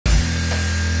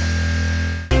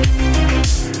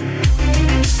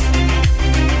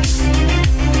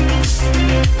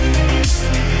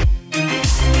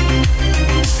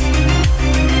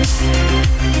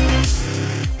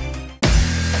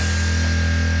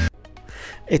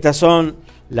Estas son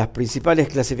las principales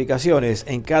clasificaciones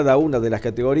en cada una de las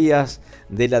categorías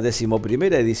de la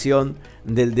 11ª edición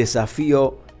del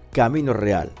Desafío Camino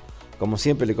Real. Como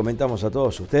siempre le comentamos a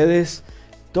todos ustedes,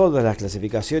 todas las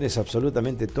clasificaciones,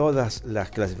 absolutamente todas las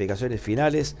clasificaciones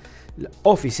finales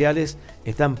oficiales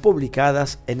están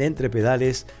publicadas en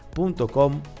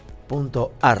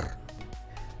entrepedales.com.ar.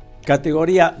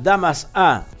 Categoría Damas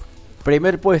A,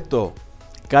 primer puesto,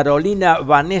 Carolina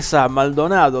Vanessa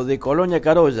Maldonado de Colonia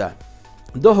Carolla,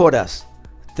 2 horas,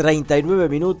 39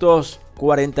 minutos,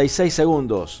 46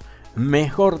 segundos.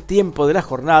 Mejor tiempo de la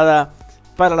jornada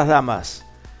para las damas.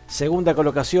 Segunda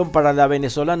colocación para la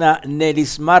venezolana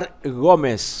Nelismar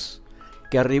Gómez,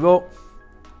 que arribó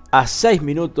a 6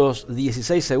 minutos,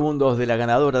 16 segundos de la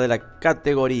ganadora de la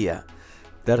categoría.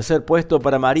 Tercer puesto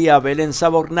para María Belén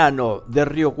Sabornano de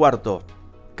Río Cuarto.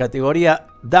 Categoría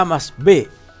Damas B.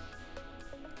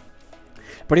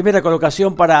 Primera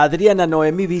colocación para Adriana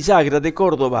Noemí Villagra de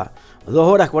Córdoba, 2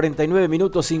 horas 49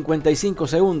 minutos 55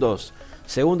 segundos.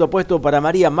 Segundo puesto para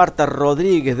María Marta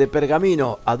Rodríguez de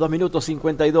Pergamino a 2 minutos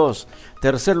 52.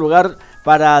 Tercer lugar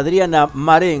para Adriana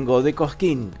Marengo de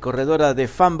Cosquín, corredora de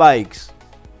Fan Bikes.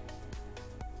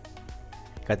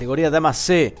 Categoría Damas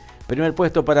C. Primer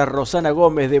puesto para Rosana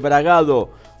Gómez de Bragado,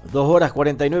 2 horas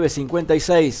 49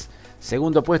 56.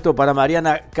 Segundo puesto para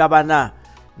Mariana Cabaná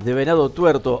de Venado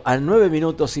Tuerto a 9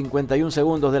 minutos 51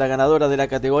 segundos de la ganadora de la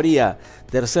categoría.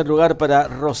 Tercer lugar para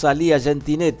Rosalía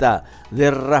Gentineta de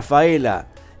Rafaela.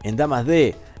 En Damas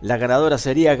D, la ganadora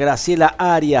sería Graciela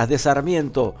Arias de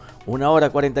Sarmiento, 1 hora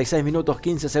 46 minutos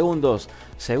 15 segundos.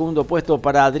 Segundo puesto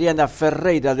para Adriana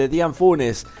Ferreira de Dian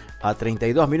Funes a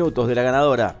 32 minutos de la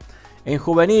ganadora. En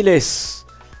juveniles,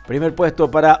 primer puesto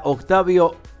para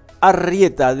Octavio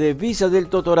Arrieta de Villa del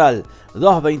Totoral,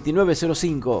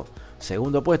 2:29:05.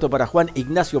 Segundo puesto para Juan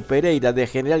Ignacio Pereira de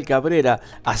General Cabrera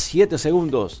a 7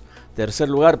 segundos. Tercer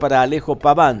lugar para Alejo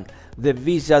Paván de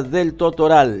Villa del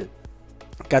Totoral.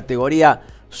 Categoría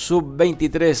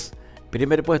Sub-23.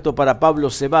 Primer puesto para Pablo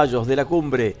Ceballos de la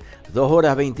Cumbre, 2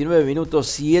 horas 29 minutos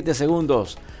 7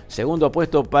 segundos. Segundo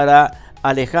puesto para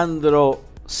Alejandro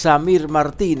Samir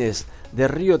Martínez de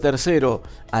Río Tercero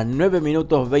a 9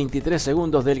 minutos 23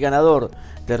 segundos del ganador.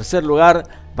 Tercer lugar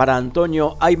para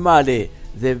Antonio Aymale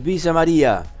de Villa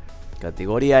María.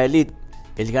 Categoría Elite,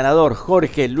 el ganador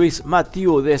Jorge Luis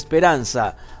Mathieu de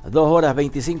Esperanza, 2 horas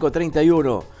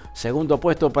 25:31. Segundo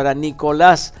puesto para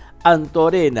Nicolás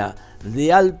Antorena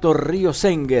de Alto Río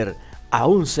Senger a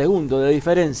 1 segundo de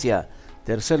diferencia.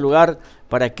 Tercer lugar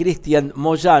para Cristian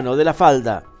Moyano de La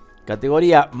Falda.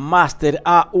 Categoría Master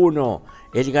A1,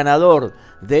 el ganador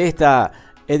de esta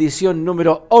edición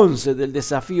número 11 del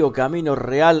Desafío Camino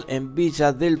Real en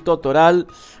Villa del Totoral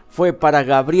fue para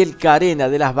Gabriel Carena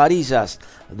de Las Varillas,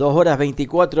 2 horas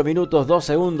 24 minutos 2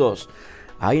 segundos.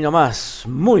 Ahí nomás,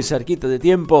 muy cerquita de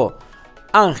tiempo,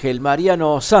 Ángel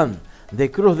Mariano San de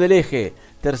Cruz del Eje.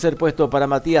 Tercer puesto para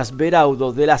Matías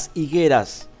Beraudo de Las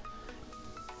Higueras.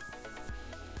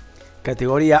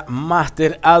 Categoría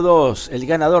Master A2, el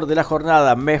ganador de la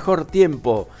jornada, mejor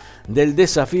tiempo del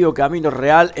Desafío Camino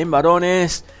Real en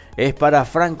varones, es para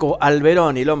Franco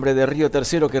Alberón, el hombre de Río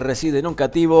Tercero que reside en un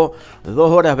cativo,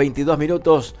 2 horas 22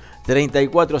 minutos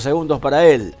 34 segundos para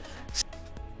él.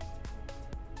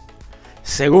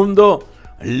 Segundo,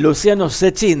 Luciano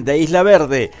Sechín de Isla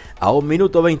Verde a 1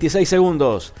 minuto 26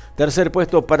 segundos. Tercer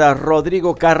puesto para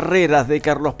Rodrigo Carreras de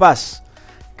Carlos Paz.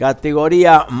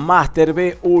 Categoría Master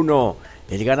B1.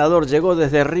 El ganador llegó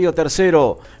desde Río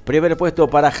Tercero. Primer puesto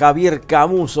para Javier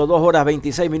Camuso, 2 horas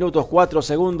 26 minutos 4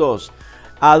 segundos.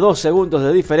 A 2 segundos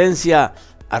de diferencia,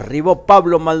 arribó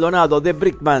Pablo Maldonado de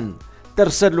Brickman.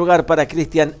 Tercer lugar para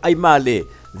Cristian Aymale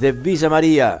de Villa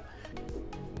María.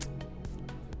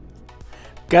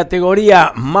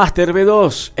 Categoría Master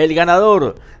B2. El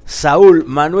ganador, Saúl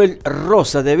Manuel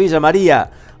Rosa de Villa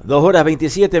María. 2 horas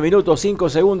 27 minutos 5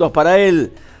 segundos para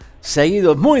él.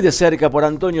 Seguido muy de cerca por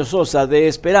Antonio Sosa de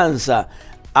Esperanza,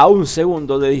 a 1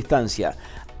 segundo de distancia.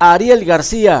 Ariel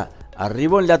García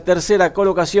arribó en la tercera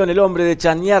colocación, el hombre de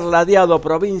Chañar Ladeado,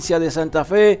 provincia de Santa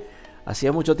Fe.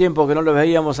 Hacía mucho tiempo que no lo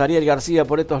veíamos a Ariel García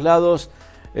por estos lados.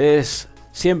 Es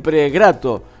siempre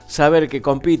grato saber que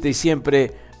compite y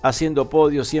siempre haciendo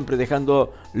podio, siempre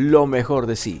dejando lo mejor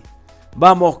de sí.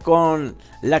 Vamos con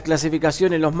la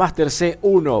clasificación en los Master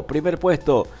C1. Primer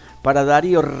puesto para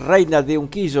Darío Reina de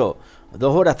Unquillo,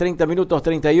 2 horas 30 minutos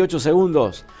 38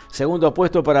 segundos. Segundo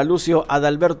puesto para Lucio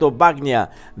Adalberto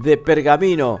Bagnia de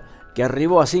Pergamino, que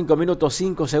arribó a 5 minutos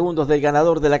 5 segundos del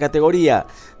ganador de la categoría.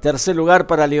 Tercer lugar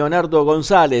para Leonardo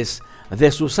González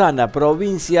de Susana,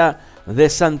 provincia de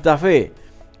Santa Fe.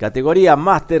 Categoría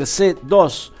Master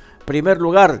C2. Primer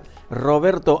lugar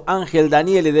Roberto Ángel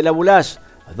Daniele de la Boulage,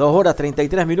 2 horas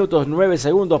 33 minutos 9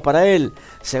 segundos para él.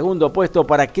 Segundo puesto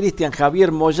para Cristian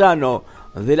Javier Moyano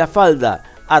de la Falda,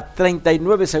 a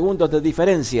 39 segundos de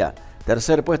diferencia.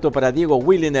 Tercer puesto para Diego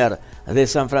Williner de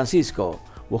San Francisco.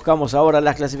 Buscamos ahora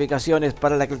las clasificaciones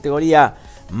para la categoría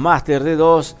Máster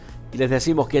D2 y les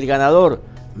decimos que el ganador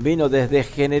vino desde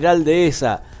General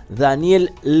Dehesa,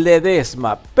 Daniel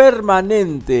Ledesma,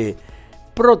 permanente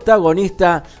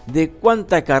protagonista de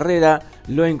cuánta carrera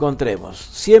lo encontremos.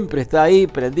 Siempre está ahí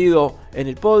prendido en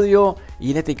el podio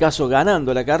y en este caso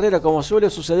ganando la carrera, como suele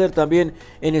suceder también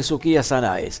en el Suquía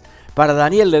Sanaes. Para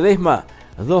Daniel Ledesma,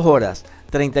 2 horas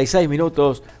 36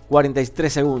 minutos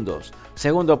 43 segundos.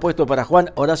 Segundo puesto para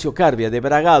Juan Horacio Carbia de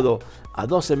Bragado, a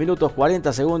 12 minutos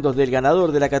 40 segundos del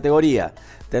ganador de la categoría.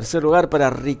 Tercer lugar para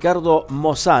Ricardo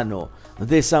Mozano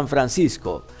de San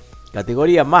Francisco.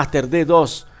 Categoría Máster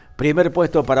D2. Primer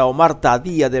puesto para Omar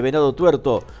Tadía de Venado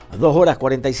Tuerto, 2 horas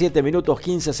 47 minutos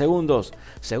 15 segundos.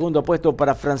 Segundo puesto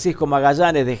para Francisco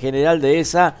Magallanes de General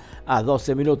Dehesa, a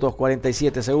 12 minutos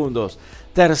 47 segundos.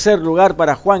 Tercer lugar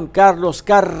para Juan Carlos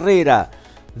Carrera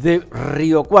de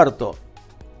Río Cuarto.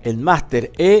 El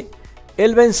Máster E,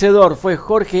 el vencedor fue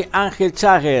Jorge Ángel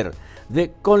Chager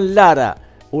de Conlara,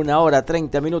 1 hora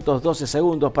 30 minutos 12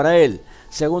 segundos para él.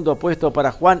 Segundo puesto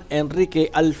para Juan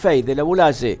Enrique Alfey de la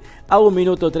Bulalle, a 1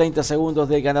 minuto 30 segundos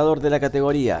del ganador de la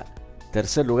categoría.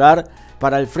 Tercer lugar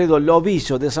para Alfredo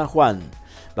Lobillo de San Juan.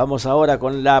 Vamos ahora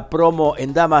con la promo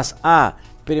en Damas A.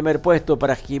 Primer puesto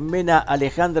para Jimena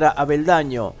Alejandra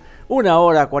Abeldaño, 1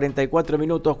 hora 44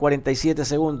 minutos 47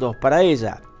 segundos para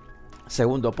ella.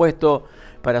 Segundo puesto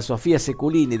para Sofía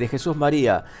Seculini de Jesús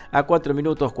María, a 4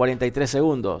 minutos 43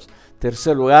 segundos.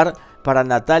 Tercer lugar para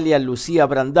Natalia Lucía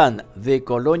Brandán de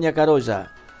Colonia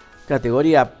Carolla.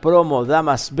 Categoría Promo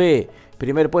Damas B.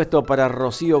 Primer puesto para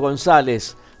Rocío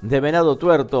González de Venado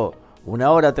Tuerto,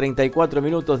 1 hora 34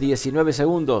 minutos 19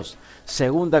 segundos.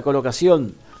 Segunda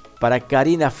colocación para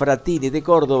Karina Fratini de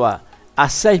Córdoba, a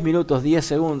 6 minutos 10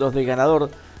 segundos del ganador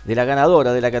de la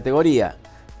ganadora de la categoría.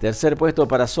 Tercer puesto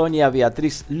para Sonia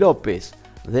Beatriz López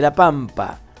de La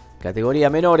Pampa.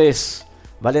 Categoría Menores,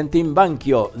 Valentín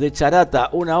Banquio de Charata,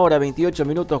 1 hora 28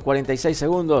 minutos 46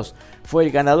 segundos. Fue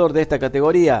el ganador de esta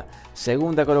categoría.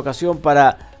 Segunda colocación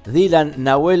para Dylan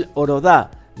Nahuel Orodá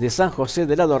de San José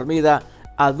de la Dormida,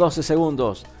 a 12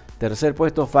 segundos. Tercer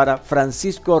puesto para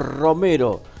Francisco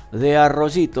Romero de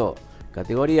Arroyito.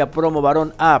 Categoría Promo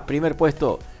Varón A. Primer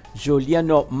puesto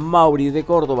Juliano Mauri de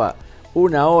Córdoba,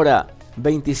 1 hora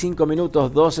 25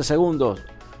 minutos 12 segundos.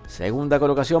 Segunda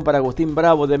colocación para Agustín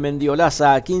Bravo de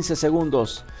Mendiolaza, a 15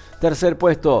 segundos. Tercer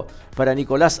puesto para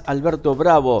Nicolás Alberto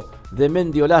Bravo de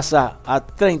Mendiolaza, a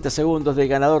 30 segundos del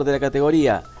ganador de la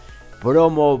categoría.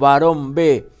 Promo Varón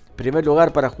B. Primer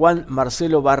lugar para Juan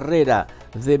Marcelo Barrera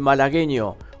de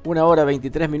Malagueño, 1 hora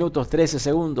 23 minutos 13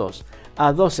 segundos.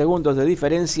 A 2 segundos de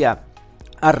diferencia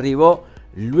arribó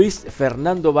Luis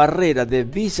Fernando Barrera de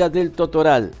Villa del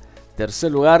Totoral.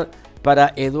 Tercer lugar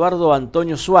para Eduardo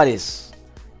Antonio Suárez.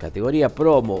 Categoría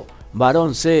Promo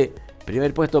Varón C.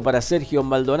 Primer puesto para Sergio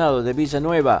Maldonado de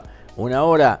Villanueva, 1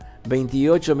 hora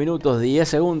 28 minutos 10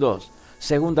 segundos.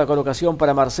 Segunda colocación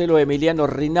para Marcelo Emiliano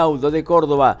Rinaudo de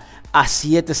Córdoba, a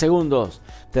 7 segundos.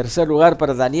 Tercer lugar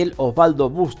para Daniel Osvaldo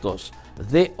Bustos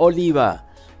de Oliva.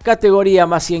 Categoría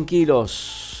más 100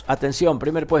 kilos. Atención,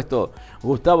 primer puesto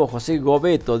Gustavo José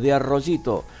Gobeto de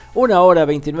Arroyito, 1 hora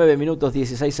 29 minutos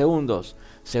 16 segundos.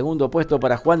 Segundo puesto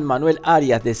para Juan Manuel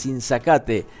Arias de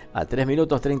Sinzacate, a 3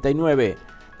 minutos 39.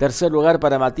 Tercer lugar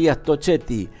para Matías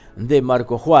Tochetti de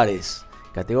Marco Juárez.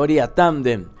 Categoría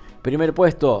Tándem. Primer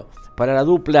puesto para la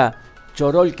dupla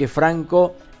Chorolque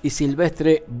Franco y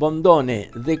Silvestre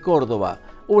Bondone de Córdoba,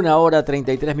 1 hora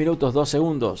 33 minutos 2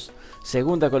 segundos.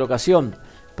 Segunda colocación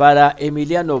para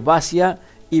Emiliano Bacia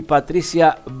y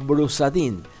Patricia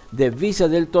Brusadín de Villa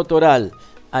del Totoral,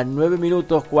 a 9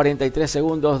 minutos 43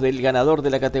 segundos del ganador de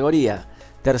la categoría.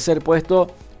 Tercer puesto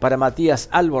para Matías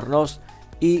Albornoz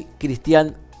y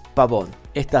Cristian Pavón.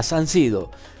 Estas han sido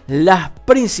las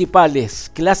principales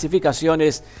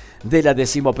clasificaciones de la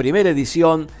 11ª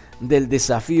edición del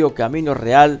Desafío Camino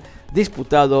Real,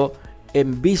 disputado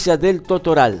en Villa del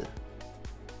Totoral.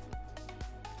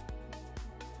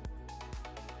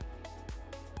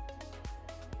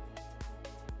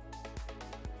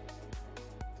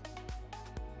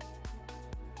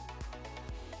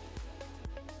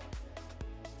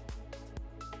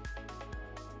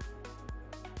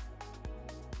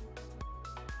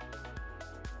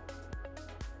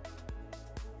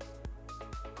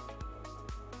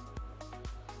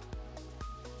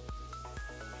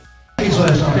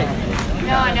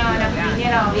 No,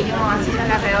 compañeros vinimos haciendo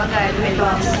la redonda del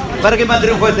pelotón. ¿Para qué más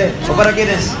triunfo este? ¿O para quién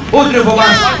es? Un triunfo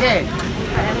más. Para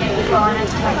mi equipo,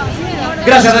 Nacho.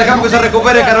 Gracias, dejamos que se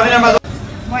recupere Carolina Maldonado.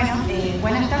 Bueno,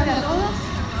 buenas tardes a todos.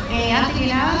 Antes que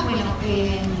nada, bueno,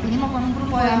 vinimos con un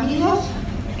grupo de amigos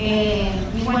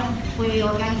y bueno, fue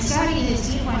organizar y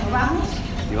decir, bueno, vamos.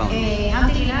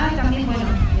 Antes que nada, también, bueno,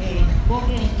 vos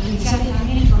que iniciaste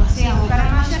también y conocés a Oscar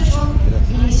Amaya, yo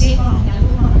inicié con el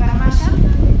alumno Oscar Amaya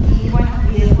y bueno,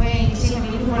 y después inicié con mi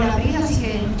grupo La Vida, así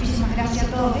que muchísimas gracias a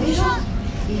todos ellos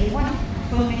y bueno,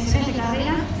 fue una excelente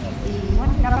carrera y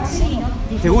bueno, la pasé y no.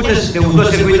 ¿Te gustó el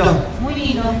circuito? Muy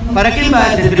lindo. ¿Para quién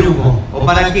va este triunfo? ¿O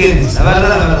para quiénes? La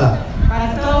verdad.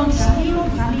 Para todos mis amigos,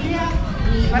 mi familia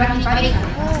y para mi pareja.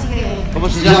 Así que, ¿Cómo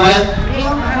se llama él?